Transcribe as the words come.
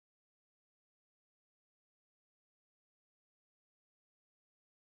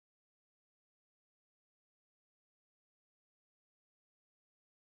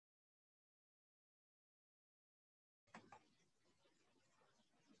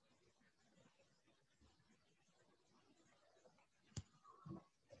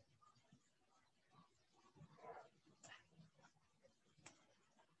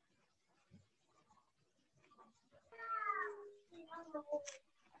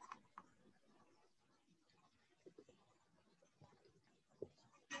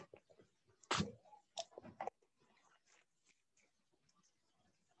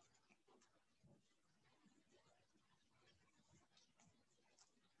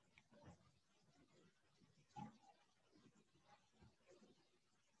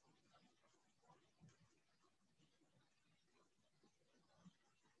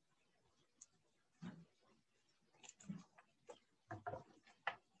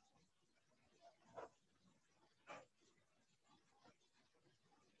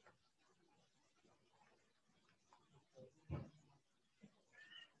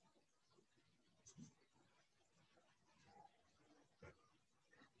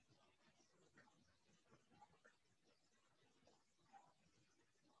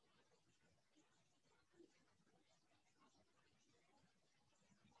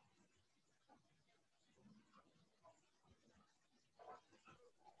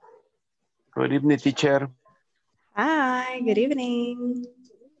Good evening, teacher. Hi, good evening.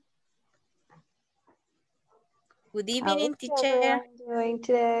 Good How evening, is teacher. everyone doing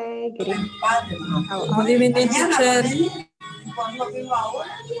today? Good evening. How are Good evening, teacher.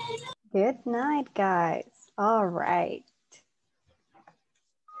 Good night, guys. All right.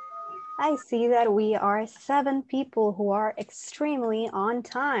 I see that we are 7 people who are extremely on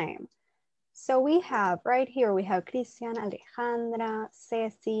time. So we have right here, we have Christian, Alejandra,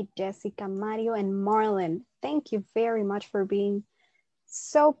 Ceci, Jessica, Mario, and Marlon. Thank you very much for being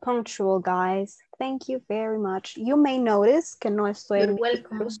so punctual, guys. Thank you very much. You may notice que no estoy en mi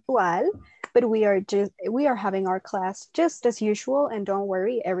usual, but we are having our class just as usual, and don't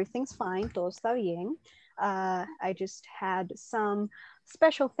worry, everything's fine, todo está bien. I just had some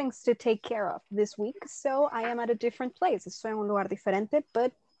special things to take care of this week, so I am at a different place. Estoy en un lugar diferente,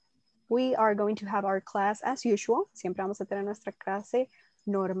 but we are going to have our class as usual. Siempre vamos a tener nuestra clase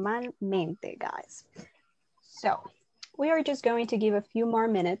normalmente, guys. So, we are just going to give a few more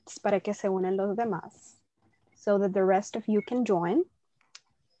minutes para que se unan los demás so that the rest of you can join.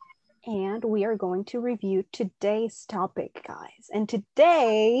 And we are going to review today's topic, guys. And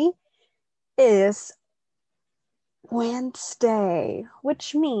today is Wednesday,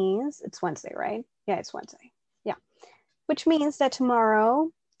 which means it's Wednesday, right? Yeah, it's Wednesday. Yeah, which means that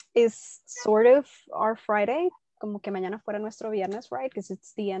tomorrow is sort of our Friday, como que mañana fuera nuestro viernes, right? Because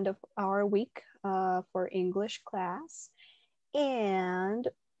it's the end of our week for English class. And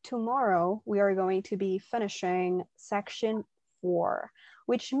tomorrow we are going to be finishing section 4,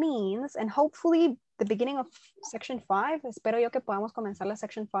 which means, and hopefully the beginning of section 5, espero yo que podamos comenzar la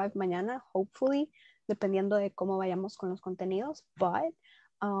section 5 mañana, hopefully, dependiendo de cómo vayamos con los contenidos, but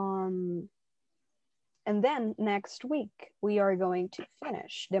and then next week, we are going to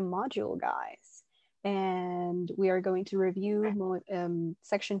finish the module, guys. And we are going to review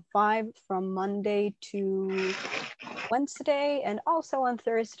section 5 from Monday to Wednesday and also on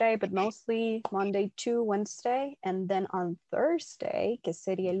Thursday, but mostly Monday to Wednesday. And then on Thursday, que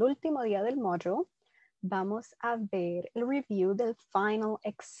sería el último día del module, vamos a ver el review del final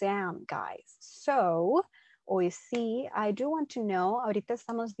exam, guys. So, hoy sí, I do want to know, ahorita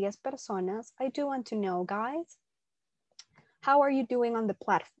estamos 10 personas, I do want to know, guys, how are you doing on the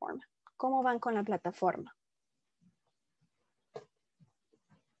platform? ¿Cómo van con la plataforma?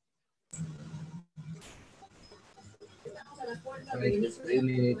 Hi, good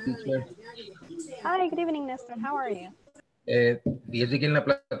evening, teacher. Hi, good evening, Nestor. How are you? Fíjese que en la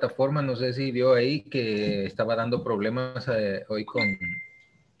plataforma, no sé si vio ahí que estaba dando problemas hoy con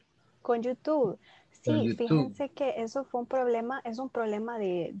YouTube. Sí, con YouTube. Fíjense que eso fue un problema, es un problema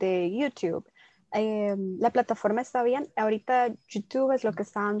de YouTube. La plataforma está bien, ahorita YouTube es lo que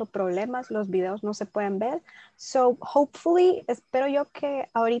está dando problemas, los videos no se pueden ver. So, hopefully, espero yo que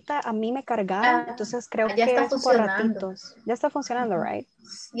ahorita a mí me cargaron, entonces creo que es por ratitos. Ya está funcionando, right?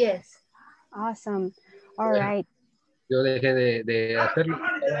 Yes. Awesome. All right. Yo dejé de hacerlo,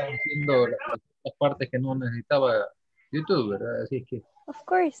 estaba haciendo las partes que no necesitaba YouTube, ¿verdad? Así es que Of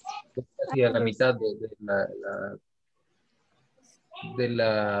course. casi a la mitad de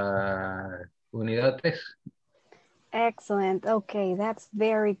la unidad 3. Excellent. Okay, that's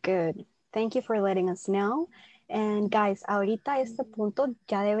very good. Thank you for letting us know. And guys, ahorita a este punto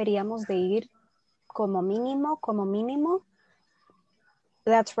ya deberíamos de ir como mínimo.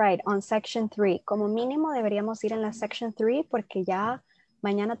 That's right, on section 3. Como mínimo deberíamos ir en la section 3 porque ya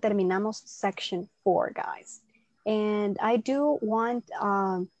mañana terminamos section 4, guys. And I do want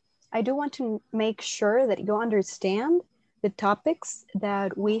to make sure that you understand the topics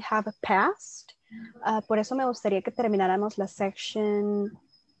that we have passed. Por eso me gustaría que termináramos la section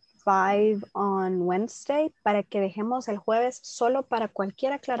 5 on Wednesday para que dejemos el jueves solo para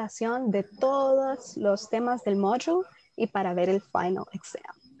cualquier aclaración de todos los temas del módulo y para ver el final exam.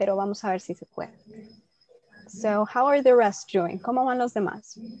 Pero vamos a ver si se puede. So, how are the rest doing? ¿Cómo van los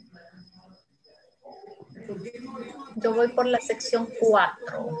demás? Yo voy por la sección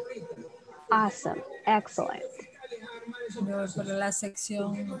 4. Awesome. Excellent. Yo voy por la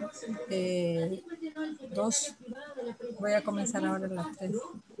sección 2. Voy a comenzar ahora la 3.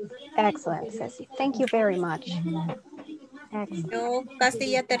 Excellent, Ceci. Thank you very much. Excellent. Yo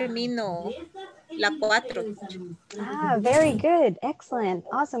casi ya termino la 4. Ah, very good. Excellent.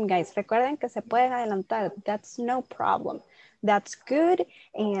 Awesome, guys. Recuerden que se pueden adelantar. That's no problem. That's good.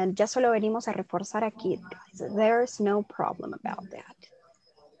 And ya solo venimos a reforzar aquí, guys. There's no problem about that.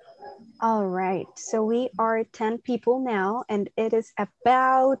 All right. So we are 10 people now, and it is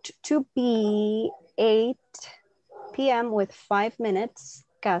about to be 8 p.m. with 5 minutes,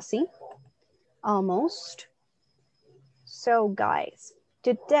 casi, almost. So, guys,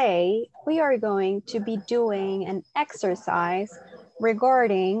 today we are going to be doing an exercise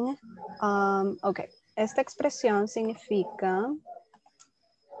regarding, okay, esta expresión significa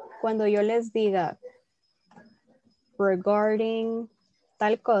cuando yo les diga regarding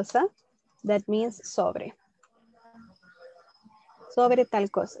tal cosa, that means sobre tal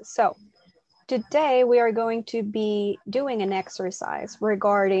cosa. So today we are going to be doing an exercise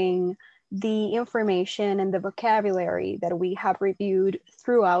regarding the information and the vocabulary that we have reviewed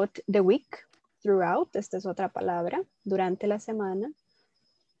throughout the week. Throughout, esta es otra palabra, durante la semana.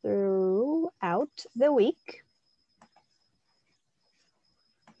 Throughout the week,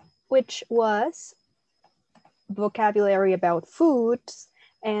 which was vocabulary about foods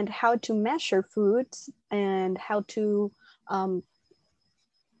and how to measure foods and how to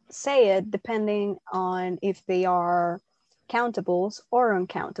say it depending on if they are countables or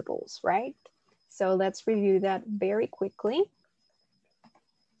uncountables, right? So let's review that very quickly.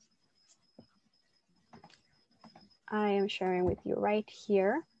 I am sharing with you right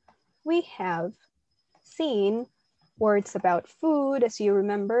here. We have seen words about food. As you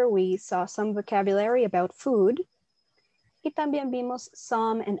remember, we saw some vocabulary about food. Y también vimos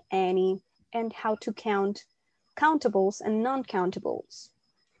some and any and how to count countables and non-countables.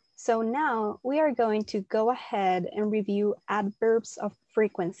 So now we are going to go ahead and review adverbs of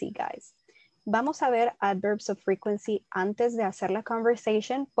frequency, guys. Vamos a ver adverbs of frequency antes de hacer la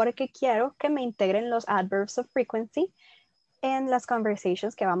conversation porque quiero que me integren los adverbs of frequency en las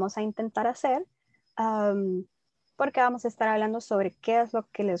conversations que vamos a intentar hacer. Porque vamos a estar hablando sobre qué es lo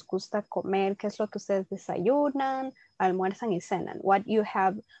que les gusta comer, qué es lo que ustedes desayunan, almuerzan y cenan. What you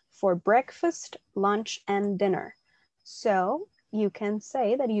have for breakfast, lunch, and dinner. So you can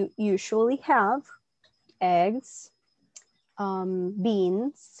say that you usually have eggs,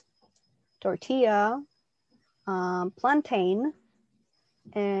 beans, tortilla, plantain,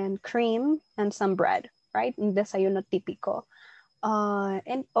 and cream, and some bread, right? Un desayuno típico.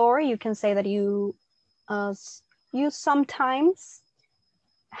 Or you can say that you sometimes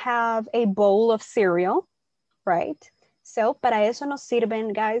have a bowl of cereal, right? So, para eso nos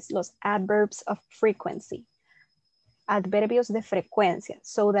sirven, guys, los adverbs of frequency. Adverbios de frecuencia,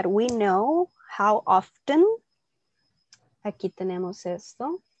 so that we know how often. Aquí tenemos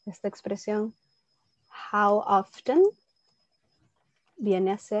esto, esta expresión. How often viene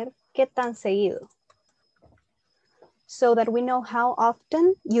a ser qué tan seguido. So that we know how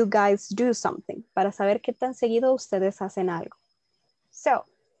often you guys do something. Para saber qué tan seguido ustedes hacen algo. So,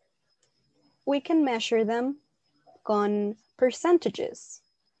 we can measure them con percentages.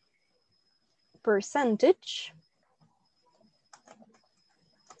 Percentage.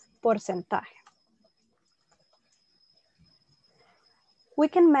 Porcentaje. We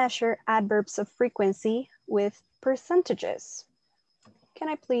can measure adverbs of frequency with percentages. Can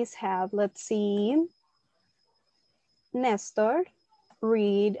I please have, let's see, Nestor,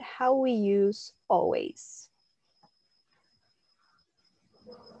 read how we use always.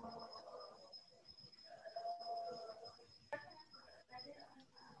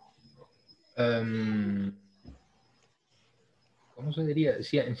 ¿Cómo se diría?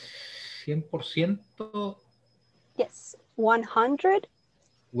 100%. Yes, 100%.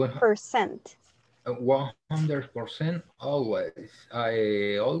 100% always.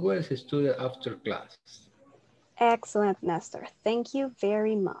 I always study after class. Excellent, Nestor. Thank you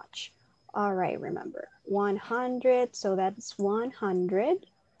very much. All right, remember, 100, so that's 100%.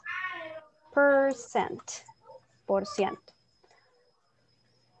 Por ciento.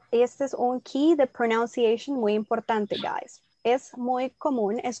 Este es un key de pronunciation muy importante, guys. Es muy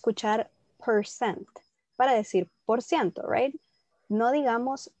común escuchar percent para decir por ciento, right? No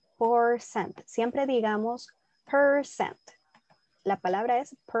digamos percent. Siempre digamos percent. La palabra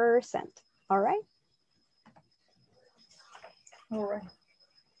es percent. All right? All right.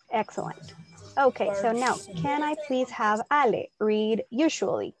 Excellent. Okay, so now, can I please have Ale read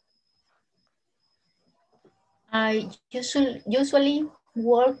usually? I usually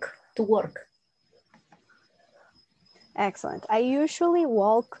walk to work. Excellent. I usually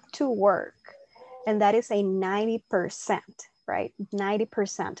walk to work. And that is a 90%, right?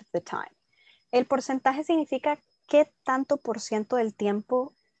 90% of the time. El porcentaje significa qué tanto por ciento del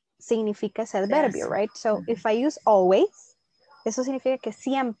tiempo significa ese adverbio, right? So if I use always, eso significa que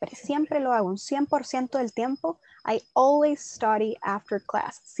siempre lo hago, un 100% del tiempo. I always study after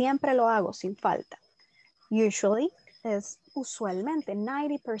class. Siempre lo hago sin falta. Usually is usualmente,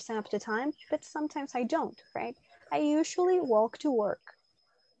 90% of the time, but sometimes I don't, right? I usually walk to work.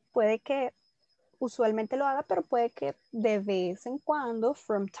 Puede que usualmente lo haga, pero puede que de vez en cuando,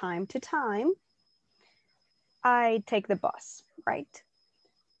 from time to time, I take the bus, right?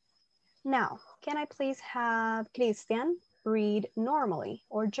 Now, can I please have Christian read normally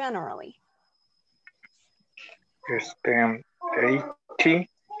or generally? 80,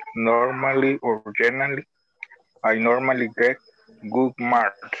 normally or generally, I normally get good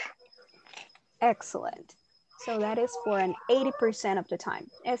marks. Excellent. So that is for an 80% of the time.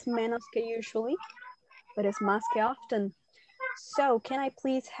 Es menos que usually, but es más que often. So can I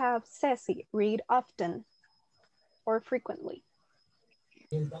please have Ceci read often or frequently?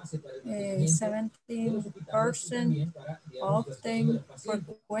 17% often,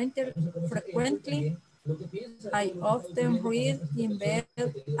 frequently. I often read in bed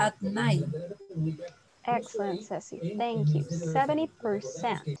at night. Excellent, Ceci. Thank you.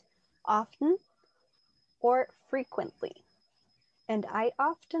 70% often or frequently. And I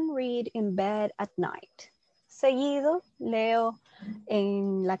often read in bed at night. Seguido leo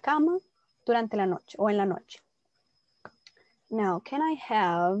en la cama durante la noche o en la noche. Now, can I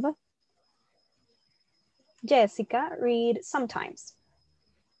have Jessica read sometimes?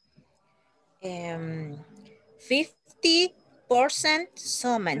 50%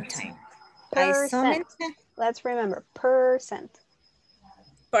 sometimes. Percent. Let's remember, percent.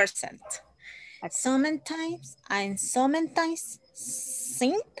 Sometimes I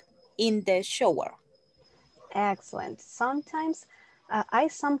sing in the shower. Excellent. Sometimes, I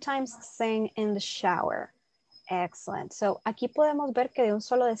sometimes sing in the shower. Excellent. So aquí podemos ver que de un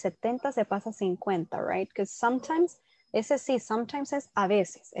solo de 70 se pasa a 50, right? Because sometimes, ese sí, sometimes es a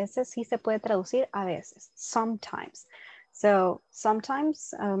veces. Ese sí se puede traducir a veces. Sometimes. So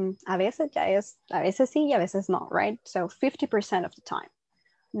sometimes, a veces ya es, a veces sí y a veces no, right? So 50% of the time.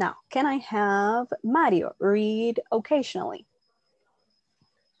 Now, can I have Mario read occasionally?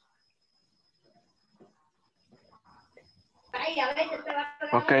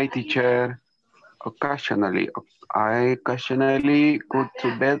 Okay, teacher. Occasionally. I occasionally go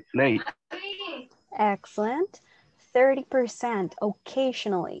to bed late. Excellent. 30%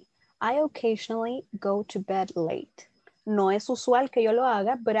 occasionally. I occasionally go to bed late. No es usual que yo lo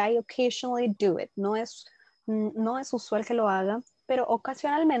haga, but I occasionally do it. No es usual que lo haga, pero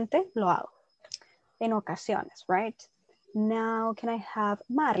ocasionalmente lo hago. En ocasiones, right? Now, can I have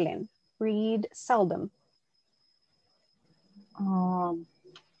Marlene read seldom?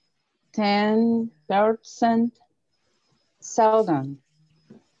 10% seldom.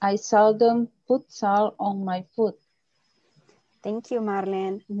 I seldom put salt on my food. Thank you,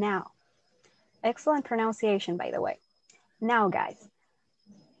 Marlene. Now, excellent pronunciation, by the way. Now, guys,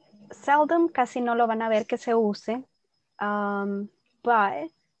 seldom casi no lo van a ver que se use, but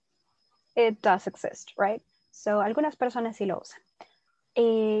it does exist, right? So, algunas personas sí lo usan.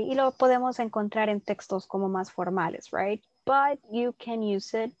 Y lo podemos encontrar en textos como más formales, right? But you can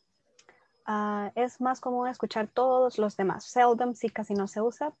use it. Es más común escuchar todos los demás. Seldom sí casi no se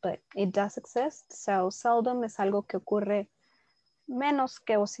usa, but it does exist. So, seldom es algo que ocurre menos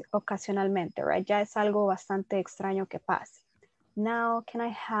que ocasionalmente, right? Ya es algo bastante extraño que pase. Now, can I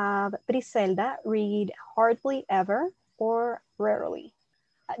have Briselda read hardly ever or rarely?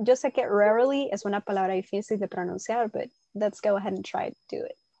 Yo sé que rarely es una palabra difícil de pronunciar, but let's go ahead and try to do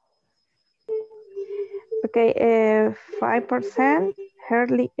it. Okay, 5%,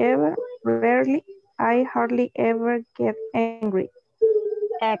 hardly ever, rarely, I hardly ever get angry.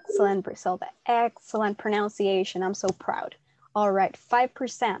 Excellent, Briselda. Excellent pronunciation. I'm so proud. All right,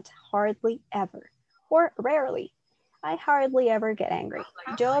 5%, hardly ever, or rarely. I hardly ever get angry.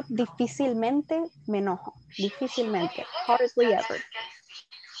 Yo difícilmente me enojo. Difícilmente, hardly ever.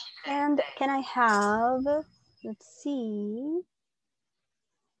 And can I have, let's see,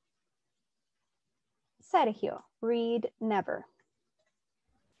 Sergio, read never.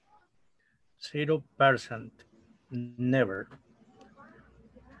 0%. Never.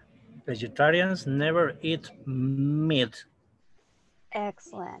 Vegetarians never eat meat.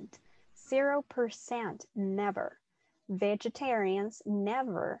 Excellent. 0%, never. Vegetarians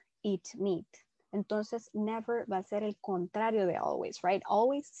never eat meat. Entonces, never va a ser el contrario de always, right?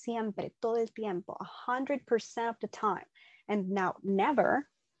 Always, siempre, todo el tiempo, 100% of the time. And now, never,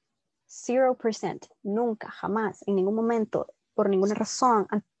 0%, nunca, jamás, en ningún momento, por ninguna razón,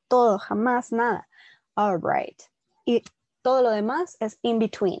 a todo, jamás, nada. All right. Y todo lo demás es in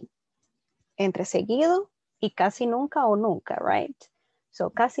between, entre seguido y casi nunca o nunca, right? So,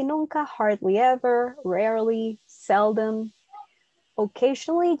 casi nunca, hardly ever, rarely, seldom.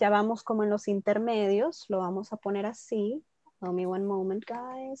 Occasionally, ya vamos como en los intermedios, lo vamos a poner así. Let me one moment,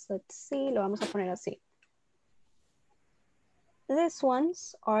 guys. Let's see, lo vamos a poner así. These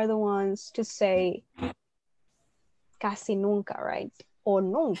ones are the ones to say casi nunca, right? O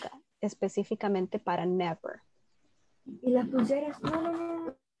nunca, específicamente para never. Y las pulseras,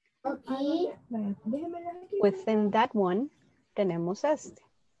 no. Aquí. Within that one, tenemos este.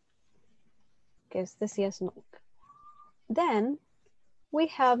 Que este sí es nunca. Then, we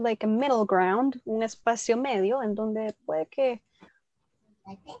have like a middle ground, un espacio medio en donde puede que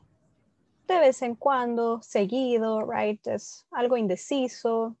de vez en cuando, seguido, right, es algo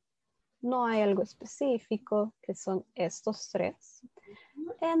indeciso, no hay algo específico, que son estos tres.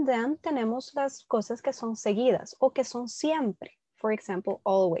 And then tenemos las cosas que son seguidas o que son siempre. For example,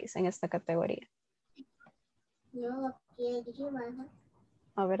 always en esta categoría.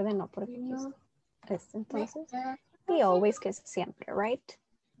 A ver, de no, porque aquí este entonces. Y always, que es siempre, right?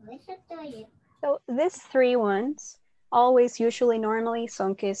 So these three ones, always, usually, normally,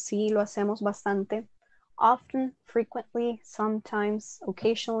 son que sí lo hacemos bastante. Often, frequently, sometimes,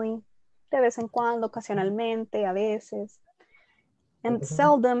 occasionally, de vez en cuando, ocasionalmente, a veces. And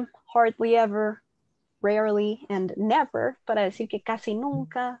seldom, hardly ever, rarely, and never, para decir que casi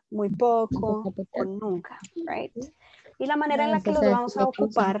nunca, muy poco, o nunca, right? Y la manera en la que los vamos a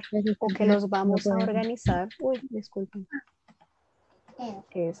ocupar o que los vamos a organizar, uy, disculpen,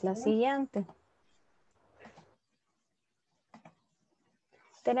 es la siguiente.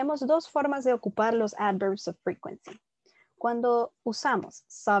 Tenemos dos formas de ocupar los adverbs of frequency. Cuando usamos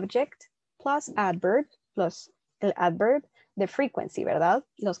subject plus adverb plus el adverb de frequency, ¿verdad?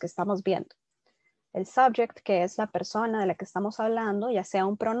 Los que estamos viendo. El subject, que es la persona de la que estamos hablando, ya sea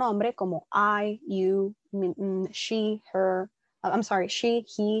un pronombre como I, you, she, her, I'm sorry, she,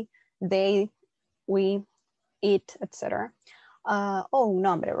 he, they, we, it, etc. O un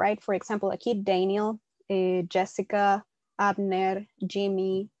nombre, right? For example, aquí Daniel, Jessica, Abner,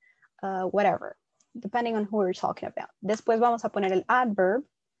 Jimmy, whatever, depending on who we're talking about. Después vamos a poner el adverb,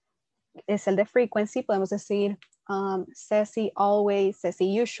 es el de frequency, podemos decir Ceci always,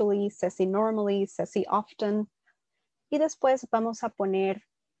 Ceci usually, Ceci normally, Ceci often. Y después vamos a poner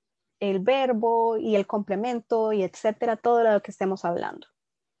el verbo y el complemento y etcétera, todo lo que estemos hablando.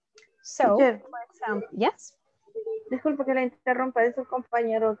 So, Teacher, for example, yes. disculpe que la interrumpa, es un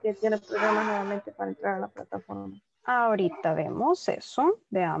compañero que tiene problemas nuevamente para entrar a la plataforma. Ahorita vemos eso,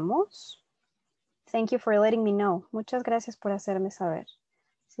 veamos. Thank you for letting me know. Muchas gracias por hacerme saber.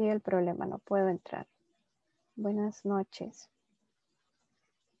 Sí, el problema, no puedo entrar. Buenas noches.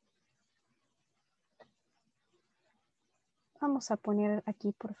 Vamos a poner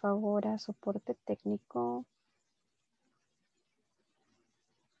aquí, por favor, a soporte técnico.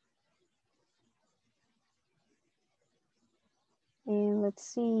 And let's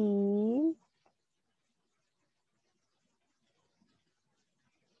see.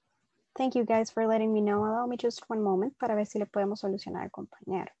 Thank you guys for letting me know. Allow me just one moment para ver si le podemos solucionar al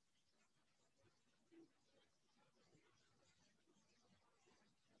compañero.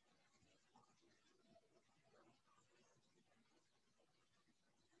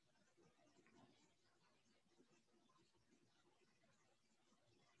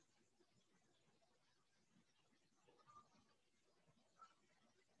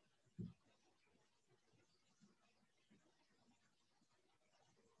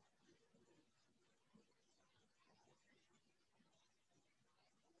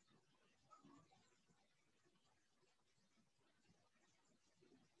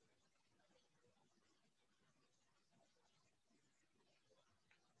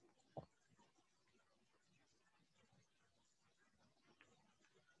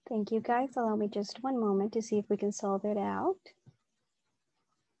 Thank you guys. Allow me just one moment to see if we can solve it out.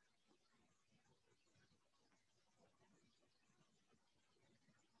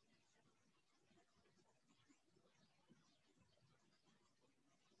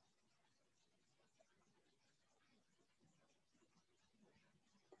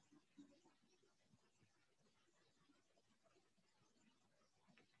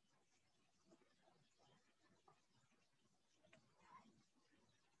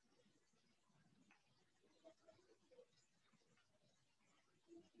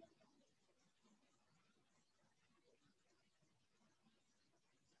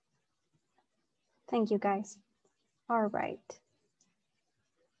 Thank you, guys. All right.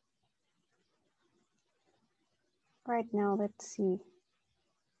 Right now, let's see.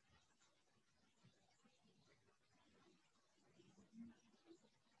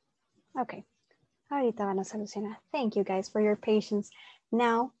 Okay. Ahorita van a solucionar. Thank you, guys, for your patience.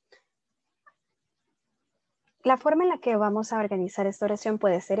 Now, la forma en la que vamos a organizar esta oración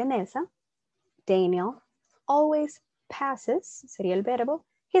puede ser en esa. Daniel always passes, sería el verbo,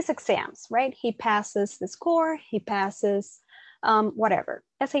 his exams, right? He passes the score, he passes whatever.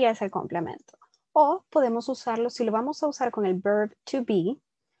 Ese ya es el complemento. O podemos usarlo, si lo vamos a usar con el verb to be,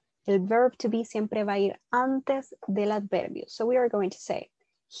 el verb to be siempre va a ir antes del adverbio. So we are going to say,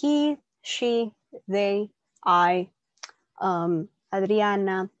 he, she, they, I,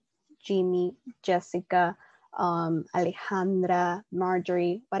 Adriana, Jimmy, Jessica, Alejandra,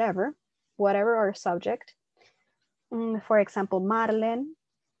 Marjorie, whatever our subject. For example, Marlene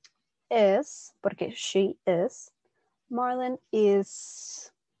is, porque she is, Marlene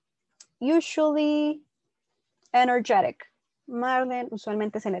is usually energetic. Marlene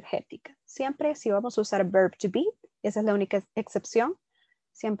usualmente es energética. Siempre si vamos a usar verb to be, esa es la única excepción.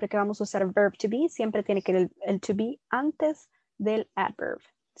 Siempre que vamos a usar verb to be, siempre tiene que ir el to be antes del adverb.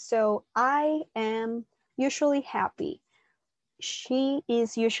 So, I am usually happy. She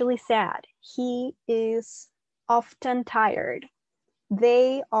is usually sad. He is often tired.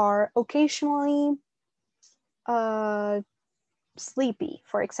 They are occasionally sleepy,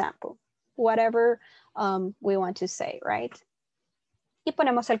 for example. Whatever we want to say, right? Y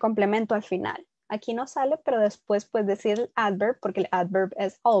ponemos el complemento al final. Aquí no sale, pero después puedes decir el adverb, porque el adverb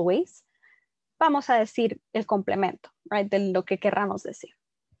es always. Vamos a decir el complemento, right? De lo que querramos decir.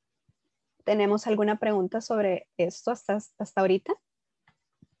 ¿Tenemos alguna pregunta sobre esto hasta ahorita?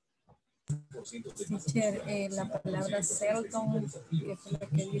 Teacher, la palabra seldom, que fue lo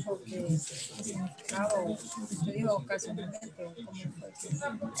que dijo que significaba, o usted dijo ocasionalmente, o cómo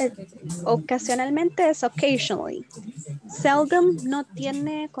fue. Ocasionalmente es occasionally. Seldom no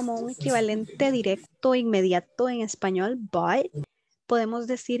tiene como un equivalente directo, inmediato en español, but podemos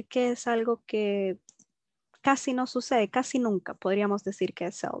decir que es algo que casi no sucede, casi nunca podríamos decir que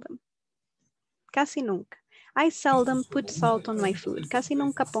es seldom. Casi nunca. I seldom put salt on my food. Casi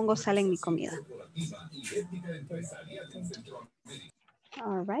nunca pongo sal en mi comida.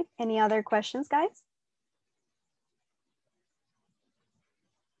 All right. Any other questions, guys?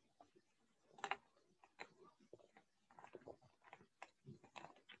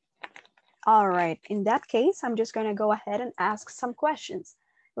 All right. In that case, I'm just going to go ahead and ask some questions.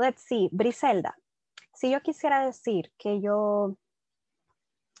 Let's see. Briselda, si yo quisiera decir que yo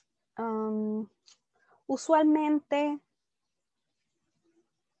usualmente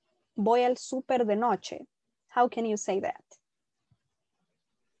voy al súper de noche. How can you say that?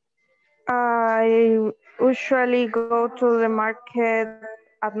 I usually go to the market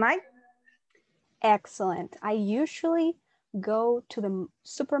at night. Excellent. I usually go to the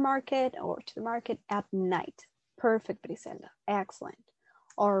supermarket or to the market at night. Perfect, Briselda. Excellent.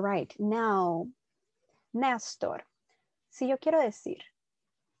 All right. Now, Néstor, si yo quiero decir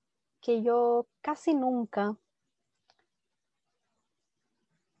que yo casi nunca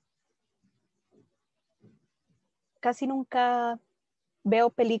veo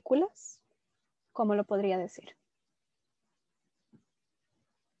películas, ¿cómo lo podría decir?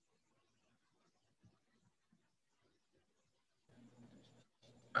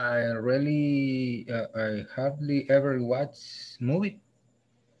 I hardly ever watch movies.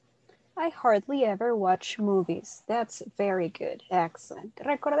 I hardly ever watch movies. That's very good. Excellent.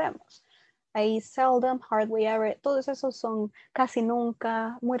 Recordemos. I seldom, hardly ever. Todos esos son casi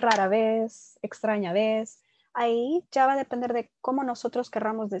nunca, muy rara vez, extraña vez. Ahí ya va a depender de cómo nosotros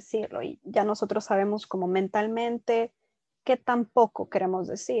querramos decirlo. Y ya nosotros sabemos como mentalmente qué tampoco queremos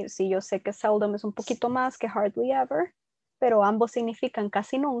decir. Si yo sé que seldom es un poquito más que hardly ever, pero ambos significan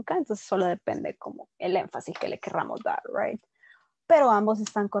casi nunca, entonces solo depende como el énfasis que le querramos dar, right? Pero ambos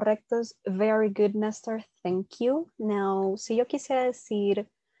están correctos. Very good, Nestor. Thank you. Now, si yo quisiera decir,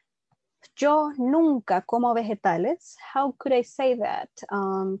 yo nunca como vegetales, how could I say that,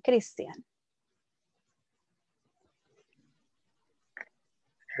 Christian?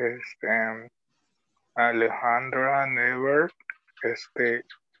 Alejandra never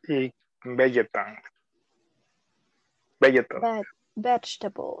eat vegetables.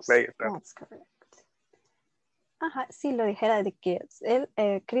 Vegetables. That's correct. Ajá, sí, lo dijera de kids.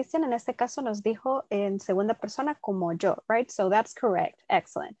 Christian en este caso nos dijo en segunda persona como yo, right? So that's correct.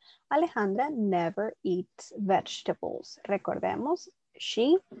 Excellent. Alejandra never eats vegetables. Recordemos,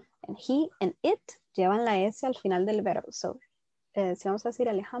 she and he and it llevan la S al final del verbo. So si vamos a decir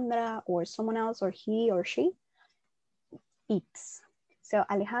Alejandra or someone else or he or she, eats. So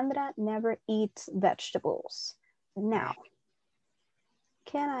Alejandra never eats vegetables. Now,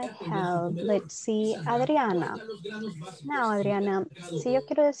 can I have, let's see, Adriana. Now, Adriana, si yo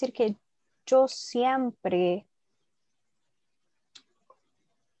quiero decir que yo siempre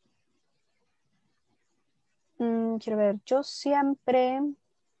quiero ver, yo siempre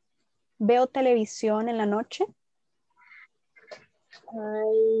veo televisión en la noche.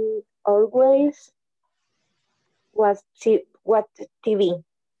 I always watch TV.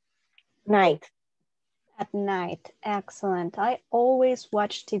 Night. At night. Excellent. I always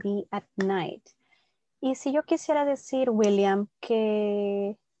watch TV at night. Y si yo quisiera decir, William,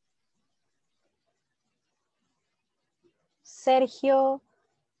 que Sergio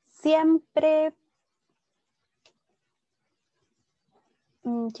siempre,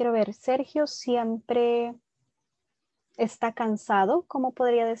 quiero ver, Sergio siempre está cansado, ¿cómo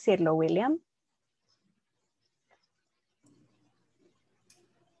podría decirlo, William?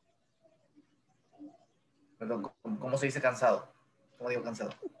 Perdón, ¿cómo se dice cansado? ¿Cómo digo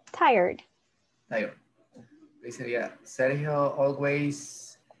cansado? Tired. Tired. Ahí sería Sergio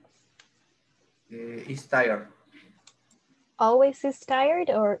always is tired. Always is tired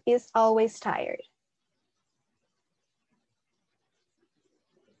or is always tired?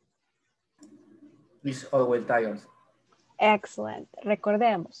 Is always tired. Excellent.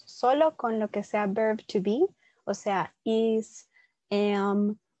 Recordemos, solo con lo que sea verb to be, o sea, is,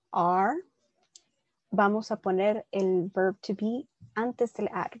 am, are, vamos a poner el verb to be antes del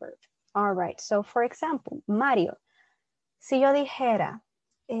adverb. All right. So, for example, Mario, si yo dijera,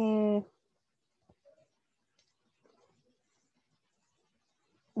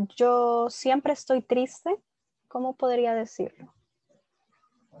 yo siempre estoy triste, ¿cómo podría decirlo?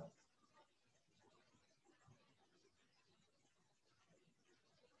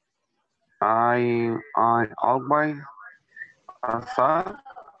 I always sad.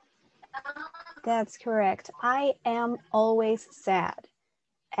 That's correct. I am always sad.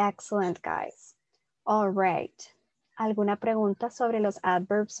 Excellent, guys. All right. ¿Alguna pregunta sobre los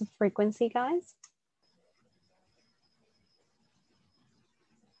adverbs of frequency, guys?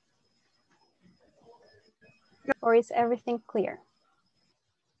 Or is everything clear?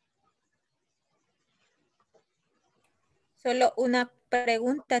 Solo una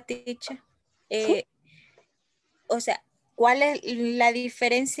pregunta, teacher. ¿Sí? O sea, ¿cuál es la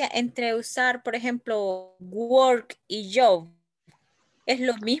diferencia entre usar, por ejemplo, work y job? Es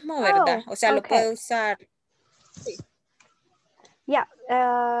lo mismo, ¿verdad? O sea, lo puedo usar. Sí. Yeah,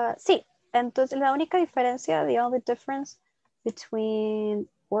 sí. Entonces, la única diferencia, the only difference between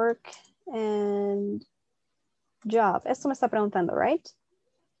work and job. Esto me está preguntando, right?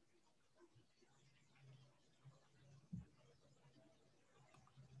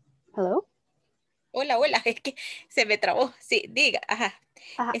 Hello. Hola, hola, es que se me trabó. Sí, diga, ajá.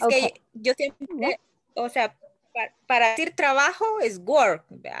 Es okay. que yo siempre, o sea, para decir trabajo es work,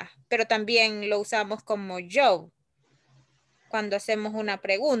 ¿verdad? Pero también lo usamos como job cuando hacemos una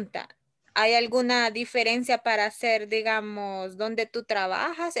pregunta. ¿Hay alguna diferencia para hacer, digamos, dónde tú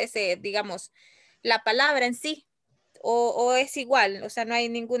trabajas? Ese, digamos, la palabra en sí. O es igual, o sea, no hay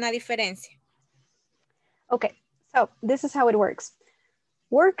ninguna diferencia. Okay, so this is how it works.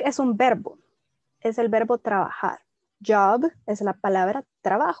 Work es un verbo. Es el verbo trabajar. Job es la palabra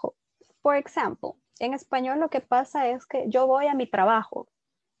trabajo. For example, en español lo que pasa es que yo voy a mi trabajo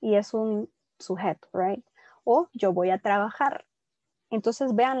y es un sujeto, right? O yo voy a trabajar.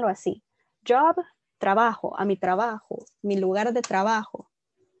 Entonces véanlo así. Job, trabajo, a mi trabajo, mi lugar de trabajo.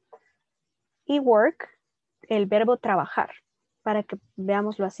 Y work, el verbo trabajar, para que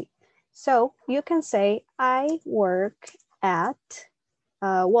veámoslo así. So, you can say, I work at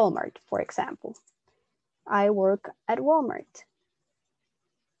Walmart, for example. I work at Walmart.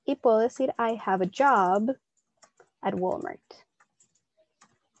 Y puedo decir, I have a job at Walmart.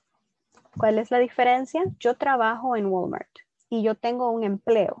 ¿Cuál es la diferencia? Yo trabajo en Walmart y yo tengo un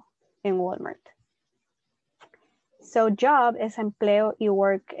empleo en Walmart. So, job es empleo y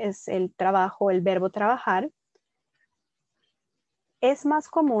work es el trabajo, el verbo trabajar. Es más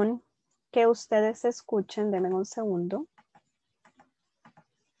común que ustedes escuchen, denme un segundo.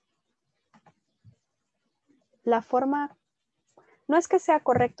 La forma, no es que sea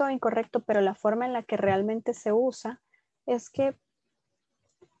correcto o incorrecto, pero la forma en la que realmente se usa es que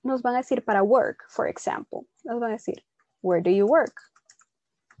nos van a decir para work, for example. Nos van a decir, where do you work?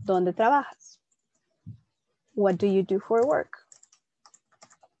 ¿Dónde trabajas? What do you do for work?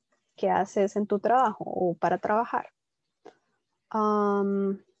 ¿Qué haces en tu trabajo o para trabajar?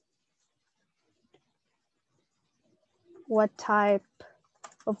 What type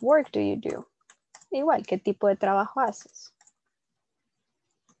of work do you do? Igual, ¿qué tipo de trabajo haces?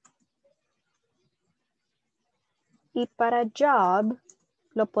 Y para job,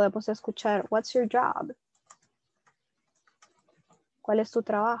 lo podemos escuchar. What's your job? ¿Cuál es tu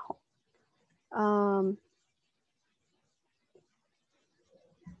trabajo?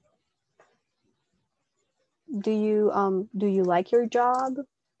 Do you like your job?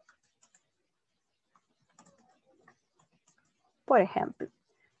 Por ejemplo,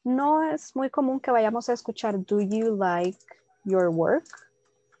 no es muy común que vayamos a escuchar do you like your work?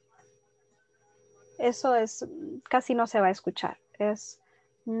 Eso es, casi no se va a escuchar.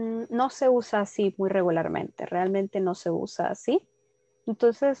 No se usa así muy regularmente. Realmente no se usa así.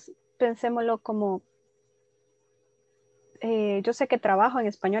 Entonces, pensémoslo como, yo sé que trabajo en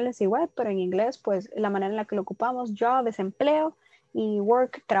español es igual, pero en inglés, pues la manera en la que lo ocupamos, job es empleo y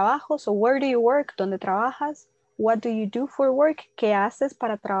work, trabajo. So, where do you work? ¿Dónde trabajas? What do you do for work? ¿Qué haces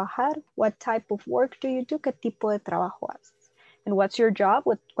para trabajar? What type of work do you do? ¿Qué tipo de trabajo haces? And what's your job?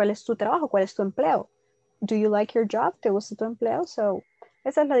 ¿Cuál es tu trabajo? ¿Cuál es tu empleo? Do you like your job? ¿Te gusta tu empleo? So,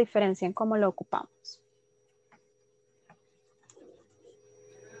 esa es la diferencia en cómo lo ocupamos.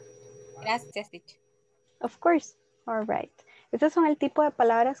 Gracias, teacher. Of course. All right. Estos son el tipo de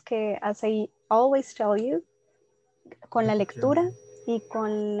palabras que, as I always tell you, con la lectura y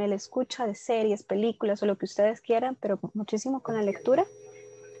con el escucha de series, películas o lo que ustedes quieran, pero muchísimo con la lectura,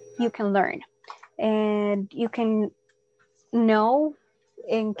 you can learn. And you can know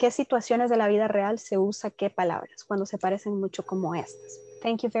en qué situaciones de la vida real se usa qué palabras, cuando se parecen mucho como estas.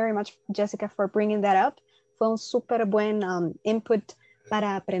 Thank you very much, Jessica, for bringing that up. Fue un súper buen input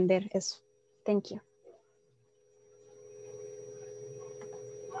para aprender eso. Thank you.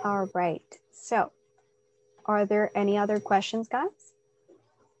 All right. So, are there any other questions, guys?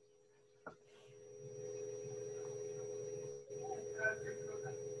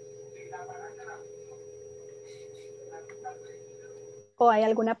 ¿O hay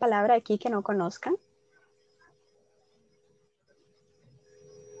alguna palabra aquí que no conozcan?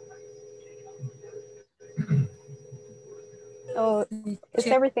 Oh, is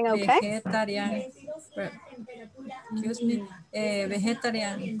everything okay? Vegetarian. Excuse me.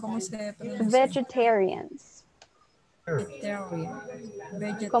 Vegetarian. ¿Cómo se pronuncia? Vegetarians.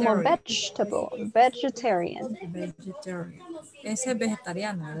 Vegetarian. Como vegetable. Vegetarian. Vegetarian. Ese es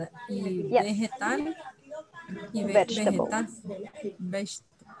vegetariano, ¿verdad? Y Yes. vegetal. Y Vegetable. vegetal.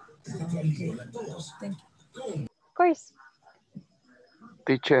 Okay. Thank you. Of course.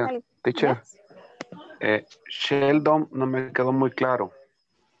 Teacher. Yes. Sheldon no me quedó muy claro.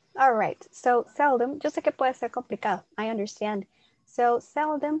 All right. So, seldom. Yo sé que puede ser complicado. I understand. So,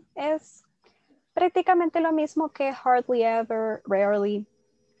 seldom es prácticamente lo mismo que hardly ever, rarely.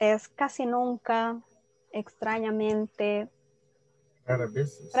 Es casi nunca, extrañamente. Raras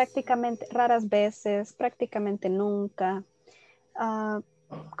veces. Prácticamente, raras veces, prácticamente nunca.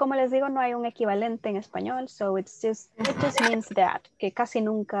 Como les digo, no hay un equivalente en español, so it just means that, que casi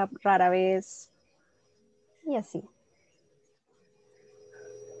nunca, rara vez, y así.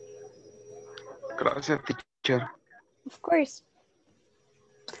 Gracias, teacher. Of course.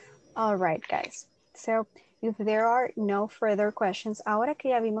 All right, guys. So, if there are no further questions, ahora que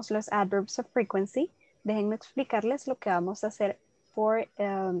ya vimos los adverbs of frequency, déjenme explicarles lo que vamos a hacer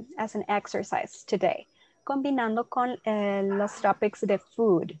as an exercise today, combinando con los topics de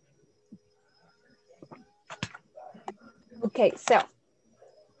food. Okay, so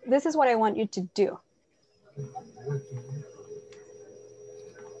this is what I want you to do.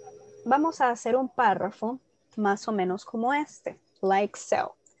 Vamos a hacer un párrafo más o menos como este, like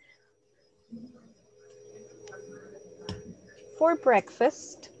so. For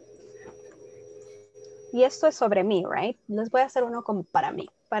breakfast, y esto es sobre mí, right? Les voy a hacer uno como para mí,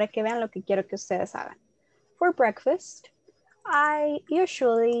 para que vean lo que quiero que ustedes hagan. For breakfast, I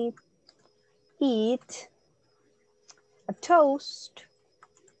usually eat a toast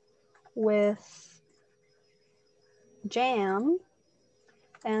with jam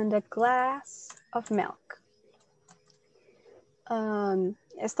and a glass of milk.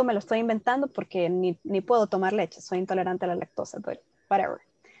 Esto me lo estoy inventando porque ni puedo tomar leche, soy intolerante a la lactosa, but whatever.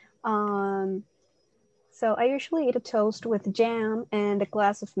 So I usually eat a toast with jam and a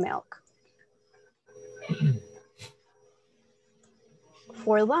glass of milk.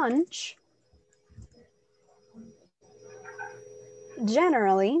 For lunch,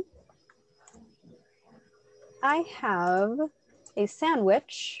 generally, I have a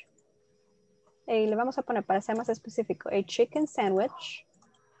sandwich. Le vamos a poner, para ser más específico, a chicken sandwich,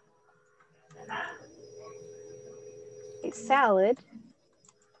 a salad,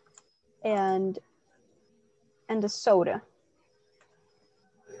 and and the soda.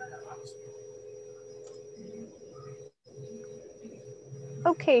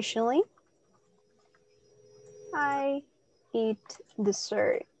 Occasionally, I eat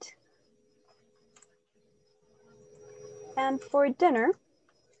dessert. And for dinner,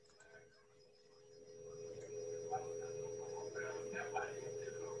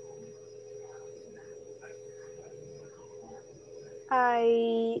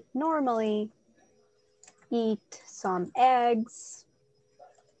 I normally eat some eggs,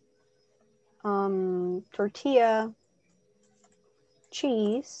 tortilla,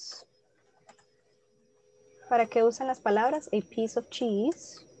 cheese. ¿Para qué usan las palabras? A piece of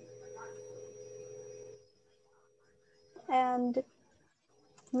cheese. And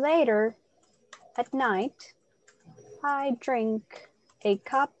later at night, I drink a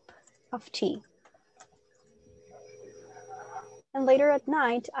cup of tea. And later at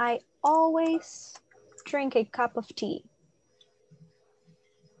night, I always drink a cup of tea.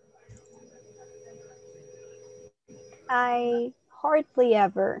 I hardly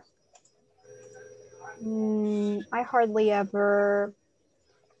ever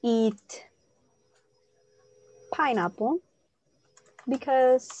eat pineapple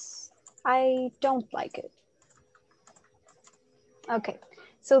because I don't like it. Okay,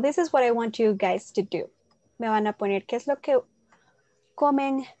 so this is what I want you guys to do. Me van a poner qué es lo que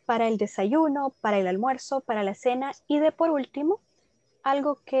comen para el desayuno, para el almuerzo, para la cena y de por último,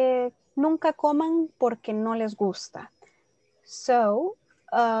 algo que nunca coman porque no les gusta. So,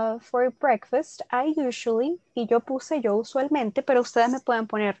 for breakfast, I usually, y yo puse yo usualmente, pero ustedes me pueden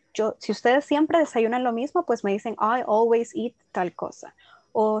poner, si ustedes siempre desayunan lo mismo, pues me dicen, I always eat tal cosa.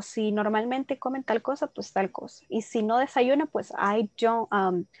 O si normalmente comen tal cosa, pues tal cosa. Y si no desayunan, pues I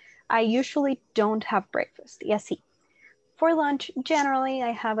usually don't have breakfast. Y así. For lunch, generally,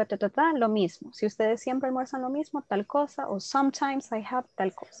 I have lo mismo. Si ustedes siempre almuerzan lo mismo, tal cosa, o sometimes I have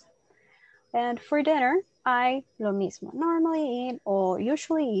tal cosa. And for dinner, I lo mismo. Normally eat, or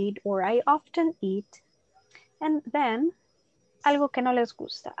usually eat, or I often eat. And then, algo que no les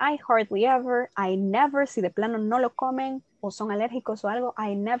gusta. I hardly ever, I never, si de plano no lo comen, o son alérgicos o algo,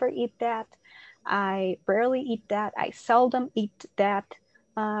 I never eat that. I rarely eat that. I seldom eat that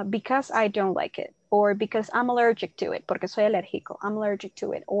because I don't like it. Or because I'm allergic to it, porque soy alérgico. I'm allergic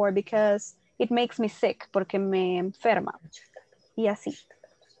to it. Or because it makes me sick, porque me enferma. Y así.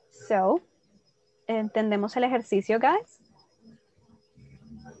 So, ¿entendemos el ejercicio, guys?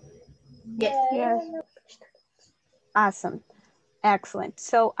 Yes. Yes. Awesome. Excellent.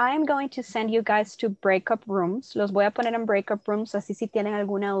 So I'm going to send you guys to breakup rooms. Los voy a poner en breakup rooms, así si tienen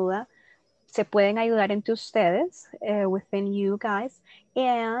alguna duda, se pueden ayudar entre ustedes, within you guys.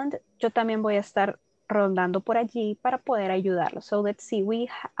 And yo también voy a estar rondando por allí para poder ayudarlos. So let's see, we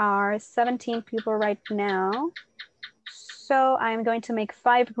are 17 people right now. So I'm going to make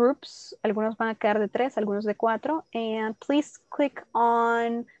 5 groups. Algunos van a quedar de 3, algunos de 4. And please click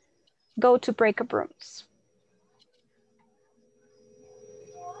on go to breakup rooms.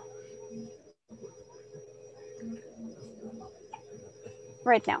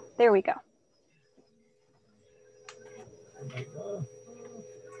 Right now, there we go.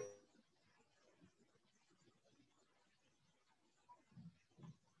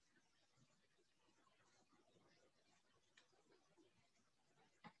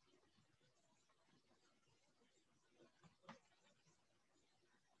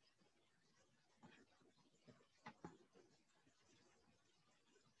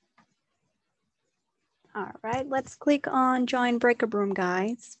 All right, let's click on join breakup room,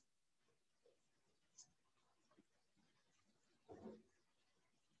 guys.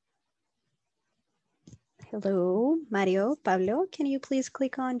 Hello, Mario, Pablo, can you please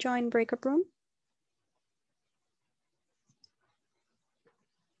click on join breakup room?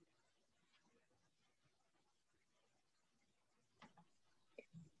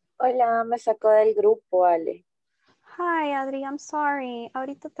 Hola, me sacó del grupo, Ale. Hi, Adri, I'm sorry.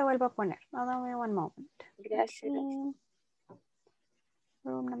 Ahorita te vuelvo a poner. Hold me one moment. Gracias.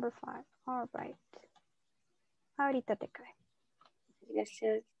 Room number 5. All right. Ahorita te cae.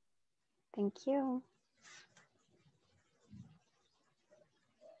 Gracias. Thank you.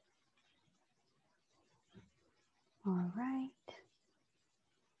 All right.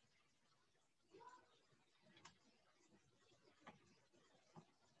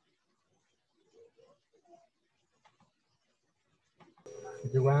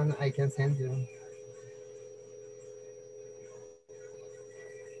 If you want, I can send you.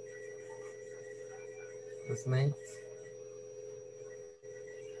 Los mates.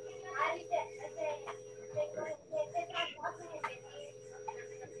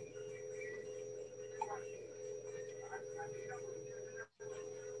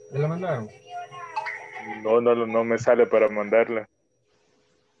 ¿Me la mandaron? No me sale para mandarla.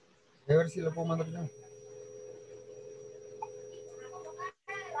 A ver si la puedo mandar yo.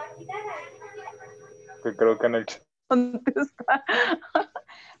 Que creo que en el chat. Contesta.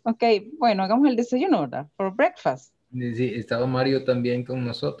 Ok, bueno, hagamos el desayuno, ¿verdad? For breakfast. Sí, estaba Mario también con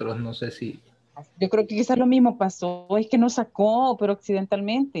nosotros, no sé si... Yo creo que quizás lo mismo pasó, es que nos sacó, pero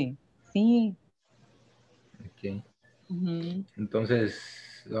accidentalmente. Sí. Ok.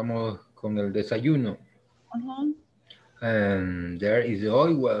 Entonces, vamos con el desayuno. Uh-huh. There is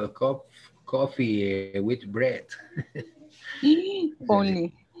always coffee with bread.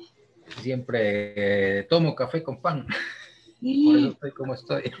 Only. Siempre tomo café con pan. Por eso estoy como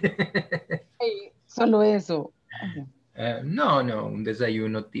estoy. Solo eso. No, un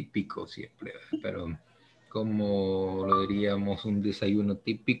desayuno típico siempre, pero como lo diríamos, un desayuno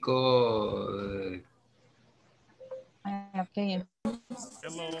típico. Okay.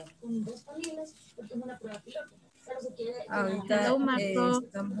 Ahorita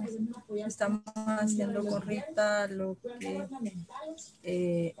estamos haciendo con Rita lo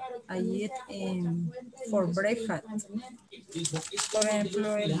que ayer for breakfast. Por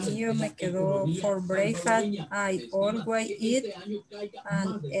ejemplo, el mío me quedó for breakfast. I always eat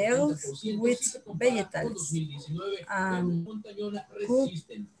an eggs with vegetables and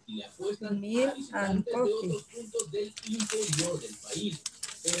cooked meal and coffee.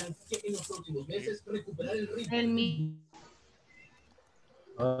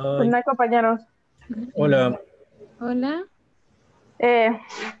 Pues no hay compañeros. Hola. Hola.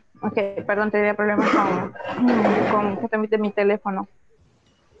 Ok, perdón, tenía problemas con justamente mi teléfono.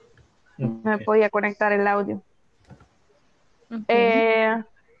 No me podía conectar el audio. Okay.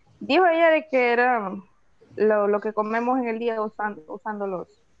 Dijo ella de que era lo que comemos en el día usando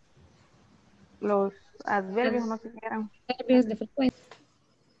los adverbios, no sé qué eran. Adverbs de frecuencia.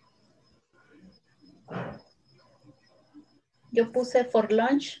 Yo puse for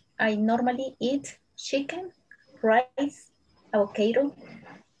lunch, I normally eat chicken, rice, avocado,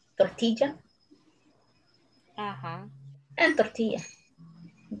 tortilla. Ajá. And tortilla.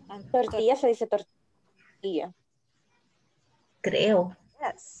 Tortilla se dice tortilla. Creo.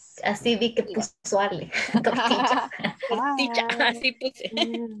 Yes. Así vi que puso Ale. Tortilla. Tortilla, así puse.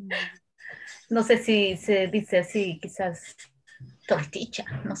 No sé si se dice así, quizás tortilla,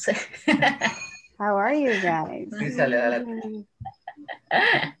 no sé. How are you guys? Sí, sale, dale.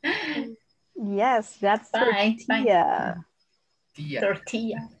 Yes, that's tortilla.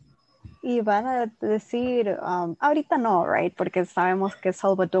 Tortilla. Y van a decir, ahorita no, right? Porque sabemos que es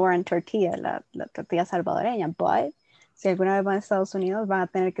Salvadoran tortilla, la tortilla salvadoreña, but si alguna vez van a Estados Unidos van a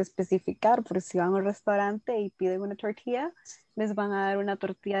tener que especificar, porque si van a un restaurante y piden una tortilla, les van a dar una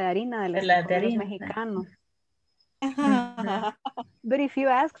tortilla de harina de las que comen los mexicanos. But if you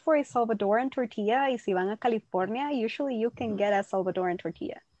ask for a Salvadoran tortilla, y si van a California, usually you can get a Salvadoran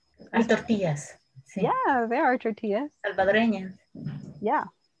tortilla. Hay tortillas. Sí. Yeah, there are tortillas. Salvadoreñas.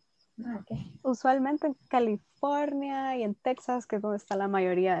 Yeah. Okay. Usualmente en California y en Texas, que es donde está la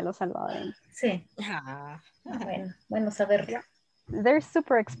mayoría de los salvadoreños. Sí. Bueno saberlo. Yeah. They're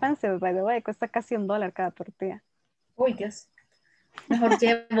super expensive, by the way. Cuesta casi $1 cada tortilla. Uy, Dios. Mejor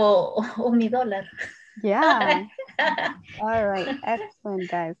llevo $1. Yeah. All right. Excellent,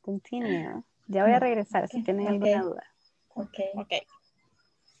 guys. Continue. Ya voy a regresar si tienen alguna duda. Okay.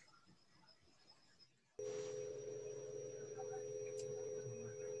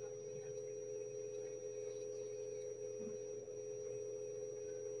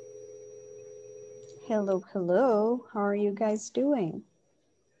 Hello, hello. How are you guys doing?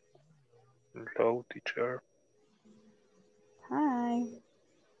 Hello, teacher. Hi.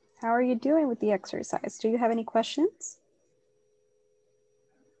 How are you doing with the exercise? Do you have any questions?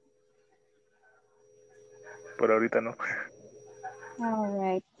 Por ahorita no. All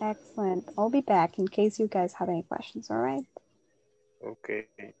right, excellent. I'll be back in case you guys have any questions, all right? Okay.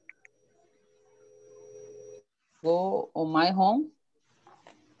 Go on my home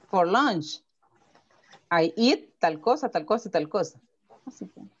for lunch. I eat tal cosa, tal cosa, tal cosa. Así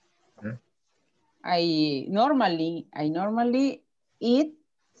que. I normally eat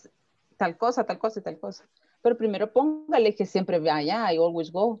tal cosa, tal cosa, tal cosa. Pero primero póngale que siempre vaya. I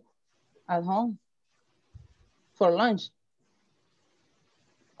always go at home for lunch.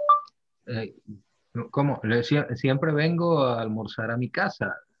 ¿Cómo? Siempre vengo a almorzar a mi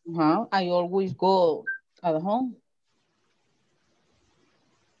casa. I always go at home.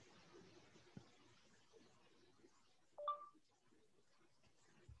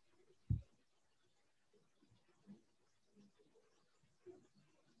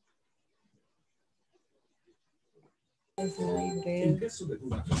 En caso de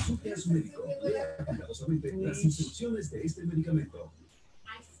duda, consulte a su médico. Lea cuidadosamente las instrucciones de este medicamento.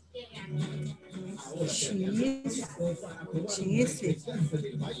 Cheese. Cheese.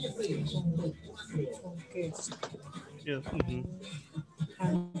 ¿Con qué? Yes.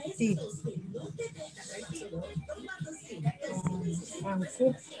 Anti.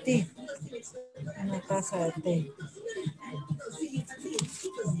 Anti. Una taza de té.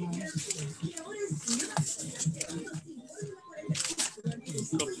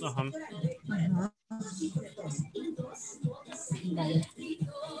 Ajá. Ajá. Vale.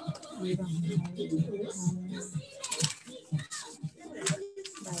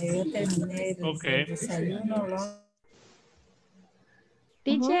 Vale, yo terminé el desayuno.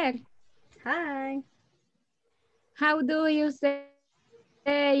 Teacher, Hi. how do you say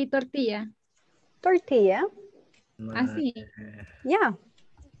tortilla? Tortilla. Así. Yeah.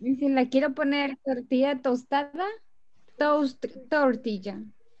 Y si la quiero poner tortilla tostada, toast tortilla.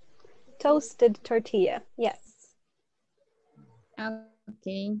 Toasted tortilla. Yes.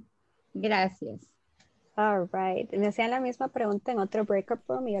 Ok. Gracias. All right. Me hacían la misma pregunta en otro breakup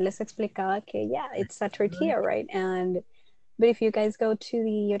room y yo les explicaba que, yeah, it's a tortilla, right? But if you guys go to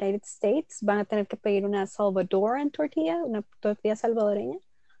the United States, van a tener que pedir una Salvadoran tortilla, una tortilla salvadoreña.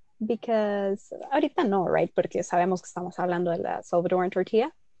 Because ahorita no, right? Porque sabemos que estamos hablando de la Salvadoran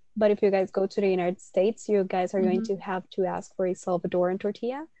tortilla. But if you guys go to the United States, you guys are going to have to ask for a Salvadoran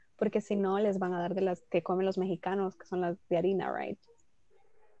tortilla. Porque si no, les van a dar de las que comen los mexicanos, que son las de harina, right?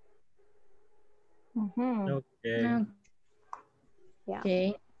 Okay. Yeah.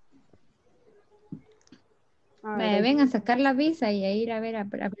 Okay. Right. Ven a sacar la visa y a ir a ver a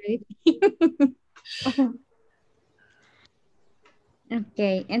pedir.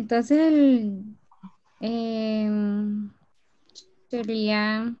 Ok, entonces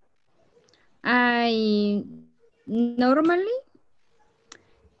sería I normally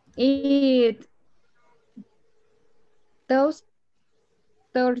eat toast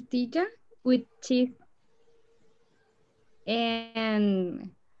tortilla with cheese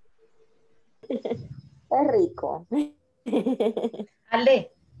and Es rico.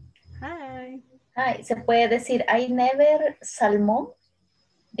 Ale. Hi. Hi. Se puede decir I never salmon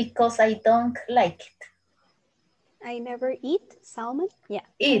because I don't like it. I never eat salmon. Yeah.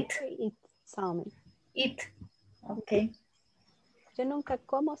 Eat. I never eat salmon. Eat. Okay. Yo nunca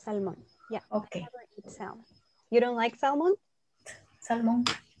como salmón. Yeah. Okay. I never eat salmon. You don't like salmon? Salmon.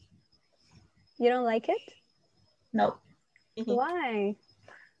 You don't like it? No. Why?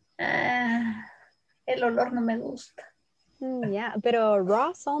 El olor no me gusta. Yeah, pero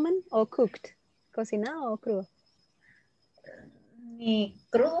raw salmon o cooked? ¿Cocinado o crudo? Ni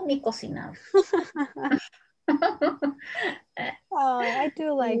crudo ni cocinado. Oh, I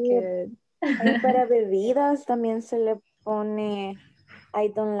do like it. Y para bebidas también se le pone I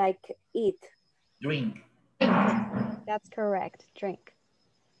don't like it. Drink. That's correct. Drink.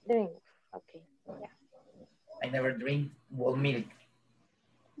 Drink. Okay. Yeah. I never drink whole milk.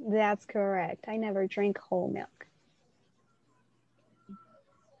 That's correct. I never drink whole milk.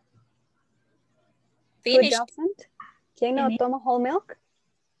 Who Finished. doesn't? ¿Quién no toma whole milk?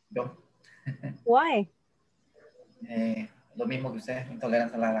 Yo. Why? Lo mismo que usted,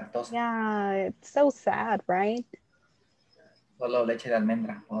 intolerancia a la lactosa. Yeah, it's so sad, right? Solo leche de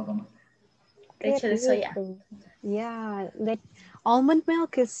almendra puedo tomar. Leche de soya. Yeah, almond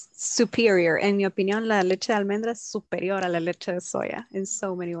milk is superior. En mi opinión, la leche de almendra es superior a la leche de soya in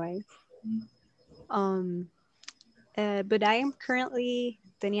so many ways. But I am currently,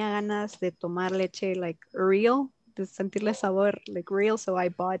 tenía ganas de tomar leche like real, de sentirle sabor like real, so I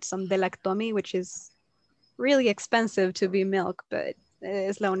bought some Delactomi, which is really expensive to be milk, but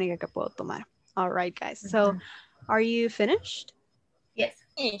es la única que puedo tomar. All right, guys. So are you finished? Yes.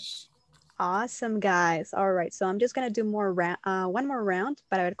 Finish. Awesome, guys. All right, so I'm just going to do one more round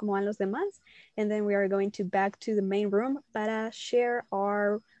para ver cómo van los demás. And then we are going to back to the main room para share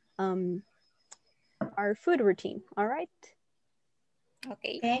our food routine. All right?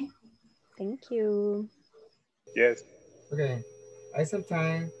 Okay. Thank you. Yes. Okay. I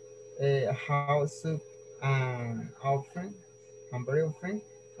sometimes have soup and often, and very often,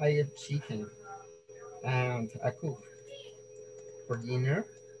 I eat chicken and I cook. For dinner,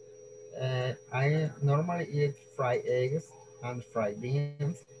 I normally eat fried eggs and fried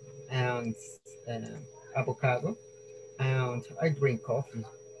beans and avocado, and I drink coffee.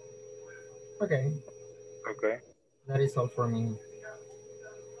 Okay. Okay. That is all for me.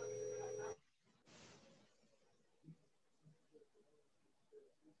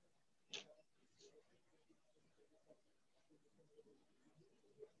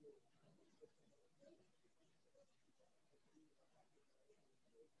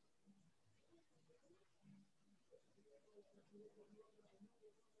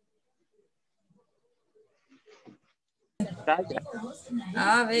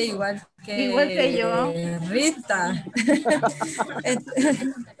 Ve, igual Igual que yo. que Rita.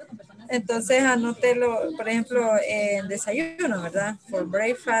 Entonces anótelo, por ejemplo, en desayuno, ¿verdad? For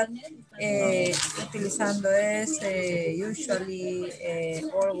breakfast, utilizando ese, usually,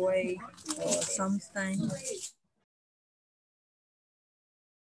 always, o sometimes.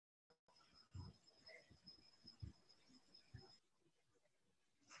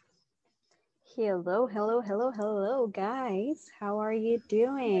 Hello, hello, hello, hello, guys. How are you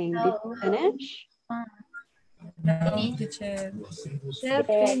doing? Did you finish? No, teacher. Just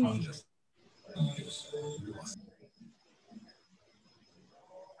finished.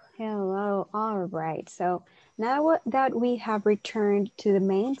 Hello, all right. So now that we have returned to the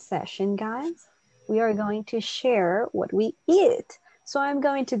main session, guys, we are going to share what we eat. So I'm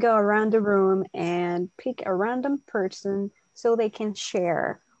going to go around the room and pick a random person so they can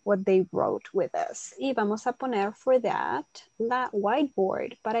share what they wrote with us. Y vamos a poner for that la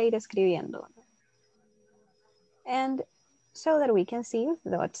whiteboard para ir escribiendo. And so that we can see if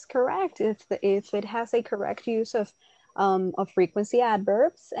that's correct, if it has a correct use of frequency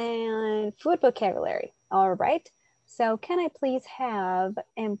adverbs and food vocabulary. All right. So can I please have,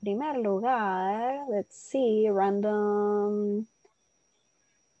 en primer lugar, let's see, random.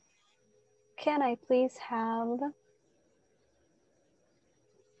 Can I please have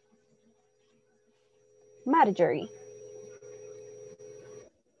Marjorie?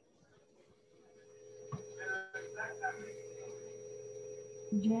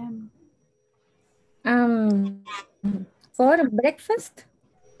 Jam. For breakfast,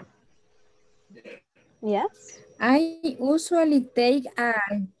 Yes. I usually take a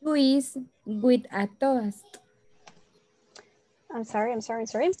juice with a toast. I'm sorry.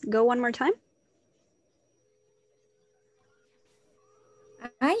 Go one more time.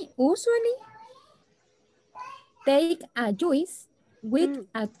 I usually take a juice with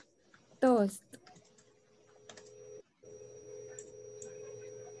a toast.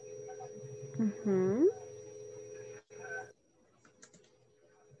 Mm-hmm.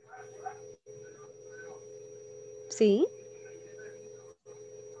 See?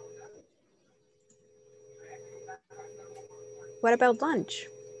 What about lunch?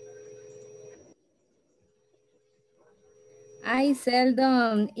 I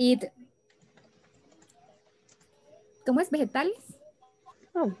seldom eat. ¿Cómo es vegetales?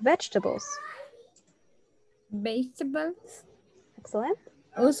 Oh, vegetables. Vegetables. Excellent.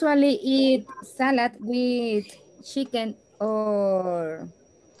 Usually eat salad with chicken or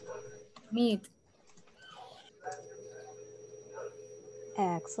meat.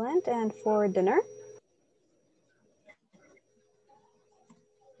 Excellent. And for dinner?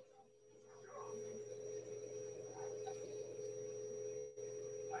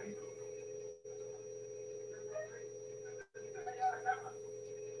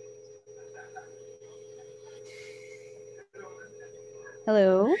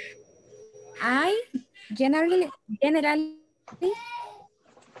 Hello? I generally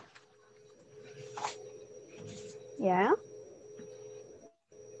Yeah.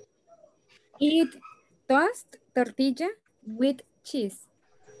 eat toast tortilla with cheese.